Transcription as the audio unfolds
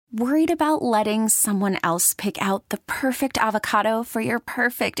Worried about letting someone else pick out the perfect avocado for your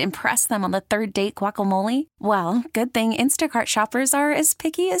perfect impress them on the third date guacamole? Well, good thing Instacart shoppers are as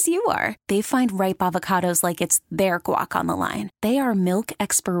picky as you are. They find ripe avocados like it's their guac on the line. They are milk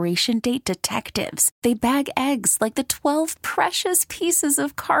expiration date detectives. They bag eggs like the 12 precious pieces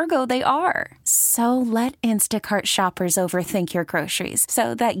of cargo they are. So let Instacart shoppers overthink your groceries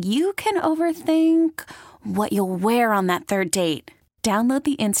so that you can overthink what you'll wear on that third date. Download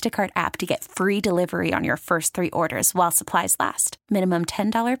the Instacart app to get free delivery on your first 3 orders while supplies last. Minimum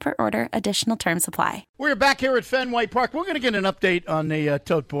 $10 per order. Additional terms apply. We're back here at Fenway Park. We're going to get an update on the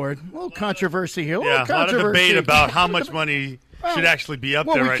tote board. A little controversy here. A lot of debate about how much money should actually be up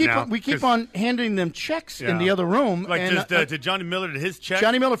there right now. We keep on handing them checks in the other room. Like, did Johnny Miller, did his check?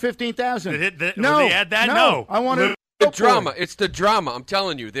 Johnny Miller, $15,000. No. Did they add that? No. I want to. The drama. It's the drama. I'm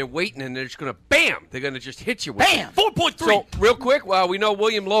telling you. They're waiting, and they're just going to, bam! They're going to just hit you with bam! 4.3. So, real quick, we know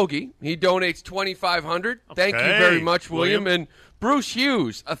William Logie. He donates $2,500. Thank you very much, William. And Bruce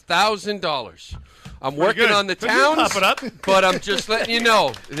Hughes, $1,000. I'm working on the towns, but I'm just letting you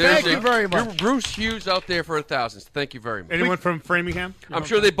know. Thank you very much. Bruce Hughes out there for $1,000. Thank you very much. Anyone from Framingham? I'm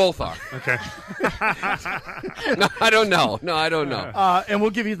sure they both are. Okay. No, I don't know. And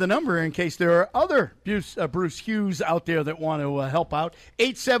we'll give you the number in case there are other Bruce Hughes out there that want to help out.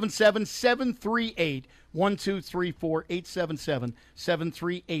 877-738-1234.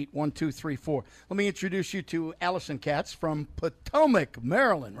 877-738-1234. Let me introduce you to Alison Katz from Potomac,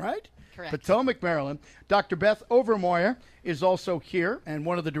 Maryland, right? Correct. Potomac, Maryland. Dr. Beth Overmoyer is also here and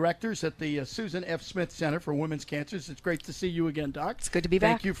one of the directors at the Susan F. Smith Center for Women's Cancers. It's great to see you again, Doc. It's good to be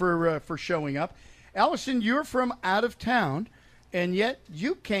back. Thank you for showing up. Alison, you're from out of town, and yet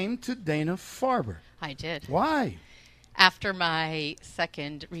you came to Dana-Farber. I did. Why? After my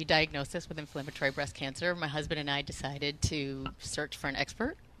second re-diagnosis with inflammatory breast cancer, my husband and I decided to search for an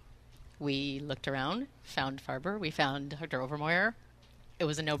expert. We looked around, found Farber, we found Dr. Overmoyer. It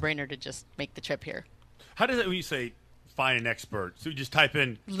was a no-brainer to just make the trip here. How does it when you say find an expert? So you just type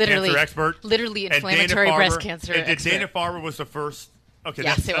in literally, cancer expert? Literally inflammatory breast cancer and expert. Dana-Farber was the first? Okay,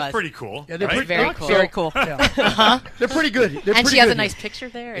 yes, that's pretty cool. Yeah, they're right? Very cool. Very cool. Yeah. They're pretty good. And she has a nice picture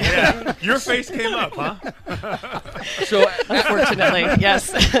there. Yeah. Your face came up, huh? So, unfortunately,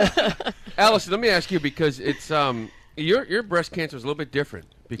 yes. Alison, let me ask you, because it's your breast cancer is a little bit different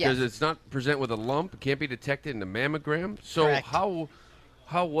because it's not present with a lump. It can't be detected in a mammogram. So Correct. How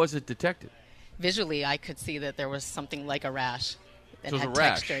was it detected? Visually, I could see that there was something like a rash. That So it was had a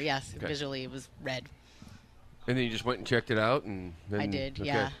rash. texture. Yes, Okay. visually it was red. And then you just went and checked it out, and then I did, okay.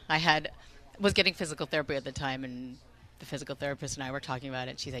 yeah. Was getting physical therapy at the time, and the physical therapist and I were talking about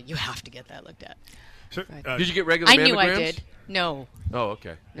it. She said, "You have to get that looked at." So, did you get regular I mammograms? knew I did. No. Oh,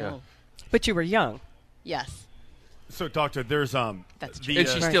 okay. No. Yeah. But you were young. Yes. So, doctor, there's That's true. And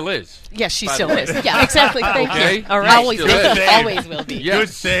she still is. Yes, she By still the way. is. Yeah, exactly. Thank Okay. you. All right. Always Still will is. be. Always will be. Yes. Good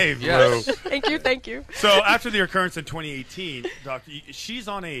save, Yes. bro. Thank you. So after the occurrence in 2018, doctor, she's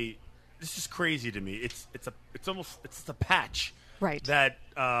on a. This is crazy to me. It's a patch, Right. that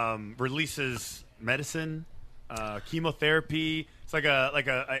releases medicine, chemotherapy. It's like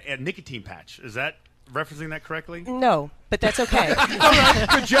a nicotine patch. Is that referencing that correctly? No, but that's okay. All right,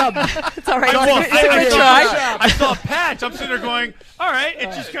 good job. It's all right. I saw a patch. I'm sitting there going, all right, it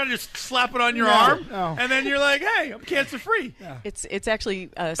just kind of just slap it on your arm, and then you're like, hey, I'm cancer free. Yeah. It's actually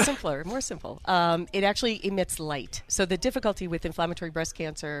simpler, more simple. It actually emits light. So the difficulty with inflammatory breast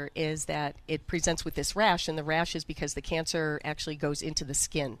cancer is that it presents with this rash, and the rash is because the cancer actually goes into the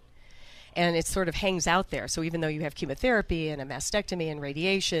skin. And it sort of hangs out there. So even though you have chemotherapy and a mastectomy and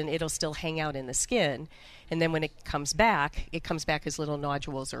radiation, it'll still hang out in the skin. And then when it comes back as little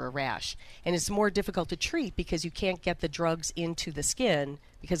nodules or a rash. And it's more difficult to treat because you can't get the drugs into the skin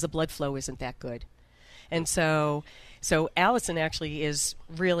because the blood flow isn't that good. And so Alison actually is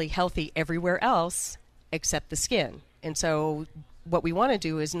really healthy everywhere else except the skin. And so what we want to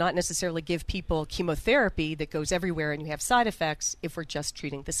do is not necessarily give people chemotherapy that goes everywhere and you have side effects if we're just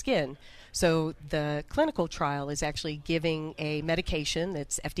treating the skin. So the clinical trial is actually giving a medication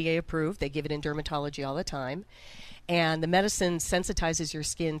that's FDA approved. They give it in dermatology all the time. And the medicine sensitizes your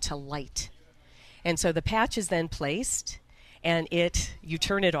skin to light. And so the patch is then placed, and you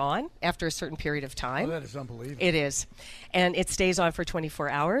turn it on after a certain period of time. Oh, that is unbelievable. It is. And it stays on for 24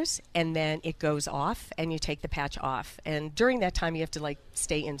 hours, and then it goes off, and you take the patch off. And during that time, you have to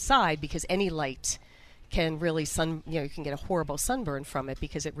stay inside because any light can really you can get a horrible sunburn from it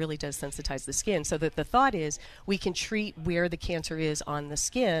because it really does sensitize the skin. So that the thought is we can treat where the cancer is on the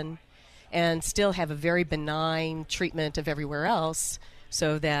skin and still have a very benign treatment of everywhere else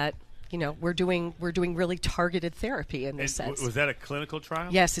so that we're doing really targeted therapy in this sense. Was that a clinical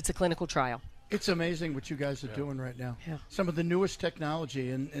trial? Yes, it's a clinical trial. It's amazing what you guys are doing right now. Yeah. Some of the newest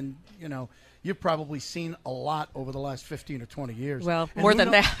technology, and you've probably seen a lot over the last 15 or 20 years. Well, and more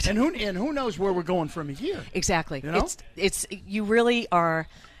than that. And who knows where we're going from here? Exactly. You know? You really are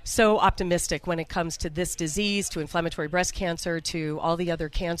so optimistic when it comes to this disease, to inflammatory breast cancer, to all the other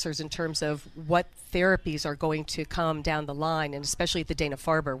cancers in terms of what therapies are going to come down the line, and especially at the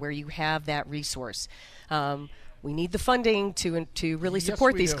Dana-Farber where you have that resource. We need the funding to really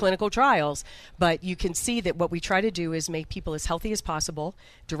support these clinical trials, but you can see that what we try to do is make people as healthy as possible,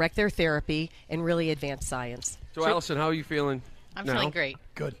 direct their therapy, and really advance science. So Alison, how are you feeling? I'm feeling great.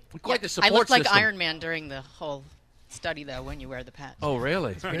 Good. Quite the support I look like system. Iron Man during the whole study, though, when you wear the patch. Oh,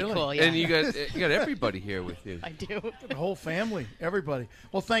 really? It's pretty cool, yeah. And you got everybody here with you. I do. The whole family, everybody.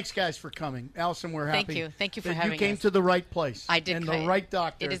 Well, thanks, guys, for coming. Alison, we're happy. Thank you. Thank you for that having you came us. to the right place. I did. And the right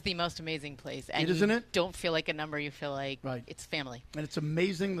doctor. It is the most amazing place. And Isn't you it? don't feel like a number. You feel like it's family. And it's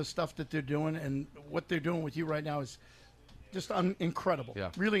amazing the stuff that they're doing, and what they're doing with you right now is just incredible.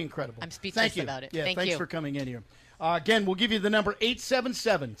 Yeah. Really incredible. I'm speechless Thank you. about it. Yeah, Thank thanks you. for coming in here. Again, we'll give you the number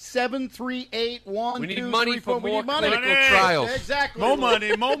 877-738-1234. We need money for We more need money. clinical trials. Exactly. More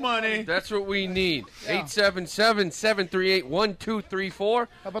money. That's what we need. Yeah. 877-738-1234.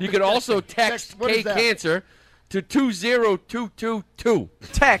 about You the can also text? What is that? K-Cancer to 20222.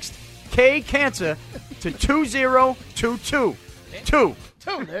 Text K-Cancer to 20222.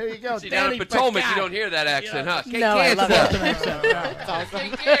 There you go. See, down in Danny Potomac, Bacot. you don't hear that accent, huh? No, I love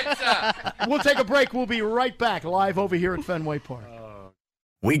it. K-Cancer. We'll take a break. We'll be right back live over here at Fenway Park.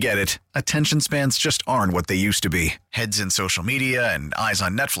 We get it. Attention spans just aren't what they used to be. Heads in social media and eyes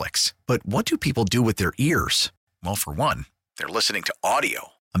on Netflix. But what do people do with their ears? Well, for one, they're listening to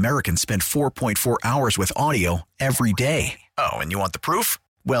audio. Americans spend 4.4 hours with audio every day. Oh, and you want the proof?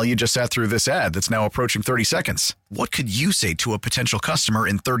 Well, you just sat through this ad that's now approaching 30 seconds. What could you say to a potential customer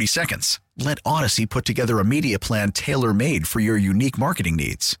in 30 seconds? Let Odyssey put together a media plan tailor-made for your unique marketing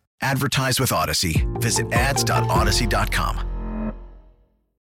needs. Advertise with Odyssey. Visit ads.odyssey.com.